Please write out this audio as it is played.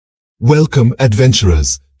Welcome,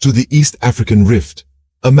 adventurers, to the East African Rift,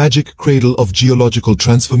 a magic cradle of geological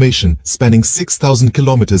transformation spanning 6,000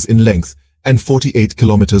 kilometers in length and 48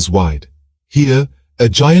 kilometers wide. Here, a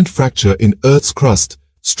giant fracture in Earth's crust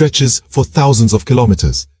stretches for thousands of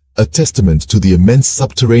kilometers, a testament to the immense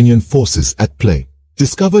subterranean forces at play.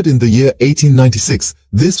 Discovered in the year 1896,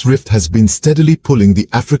 this rift has been steadily pulling the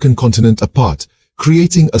African continent apart,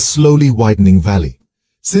 creating a slowly widening valley.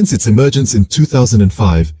 Since its emergence in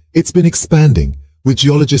 2005, it's been expanding, with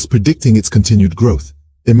geologists predicting its continued growth.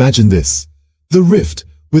 Imagine this. The rift,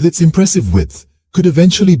 with its impressive width, could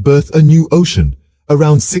eventually birth a new ocean,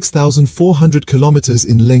 around 6,400 kilometers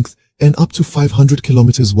in length and up to 500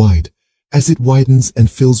 kilometers wide, as it widens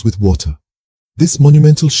and fills with water. This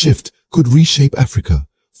monumental shift could reshape Africa,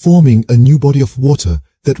 forming a new body of water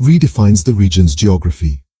that redefines the region's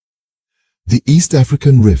geography. The East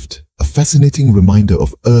African Rift, a fascinating reminder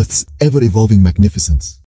of Earth's ever-evolving magnificence.